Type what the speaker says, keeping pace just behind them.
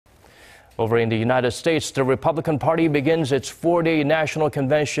Over in the United States, the Republican Party begins its 4-day national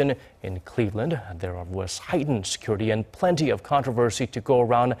convention in Cleveland. There was heightened security and plenty of controversy to go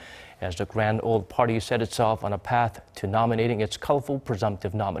around as the grand old party set itself on a path to nominating its colorful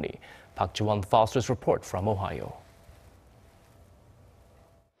presumptive nominee. Park Ji-won Foster's report from Ohio.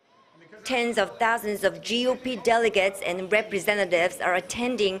 Tens of thousands of GOP delegates and representatives are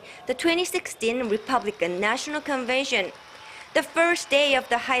attending the 2016 Republican National Convention. The first day of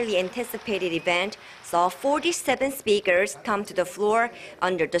the highly anticipated event saw 47 speakers come to the floor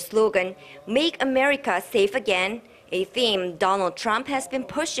under the slogan, "Make America Safe Again," a theme Donald Trump has been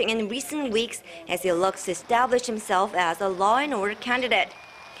pushing in recent weeks as he looks to establish himself as a law and order candidate.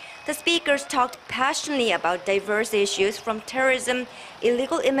 The speakers talked passionately about diverse issues from terrorism,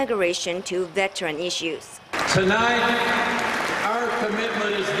 illegal immigration to veteran issues. Tonight, our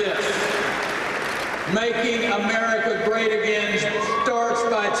commitment is this. Making America great again starts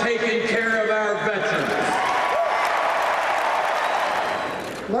by taking care of our veterans.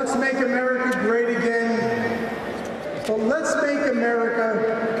 Let's make America great again. So let's make America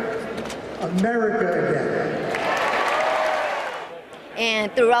again.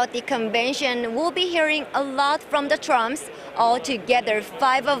 And throughout the convention, we'll be hearing a lot from the Trumps, altogether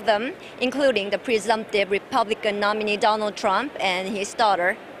 5 of them, including the presumptive Republican nominee Donald Trump and his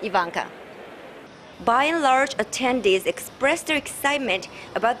daughter, Ivanka. By and large, attendees expressed their excitement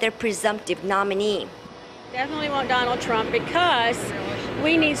about their presumptive nominee. Definitely want Donald Trump because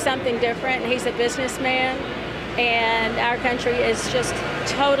we need something different. He's a businessman, and our country is just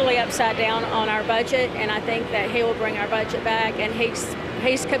totally upside down on our budget, and I think that he will bring our budget back, and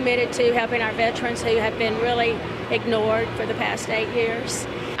he's committed to helping our veterans who have been really ignored for the past 8 years.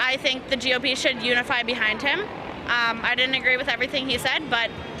 I think the GOP should unify behind him. I didn't agree with everything he said, but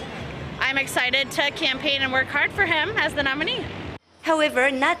I'm excited to campaign and work hard for him as the nominee. However,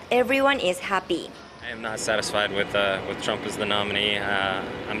 not everyone is happy. I am not satisfied with Trump as the nominee.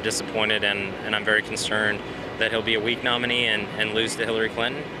 I'm disappointed and I'm very concerned that he'll be a weak nominee and lose to Hillary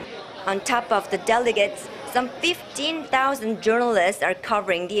Clinton. On top of the delegates, some 15,000 journalists are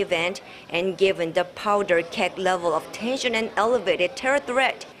covering the event, and given the powder keg level of tension and elevated terror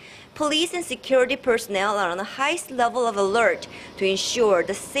threat, police and security personnel are on the highest level of alert to ensure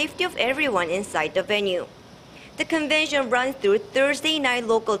the safety of everyone inside the venue. The convention runs through Thursday night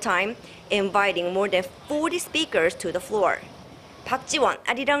local time, inviting more than 40 speakers to the floor. Park Ji-won,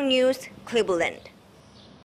 Arirang News, Cleveland.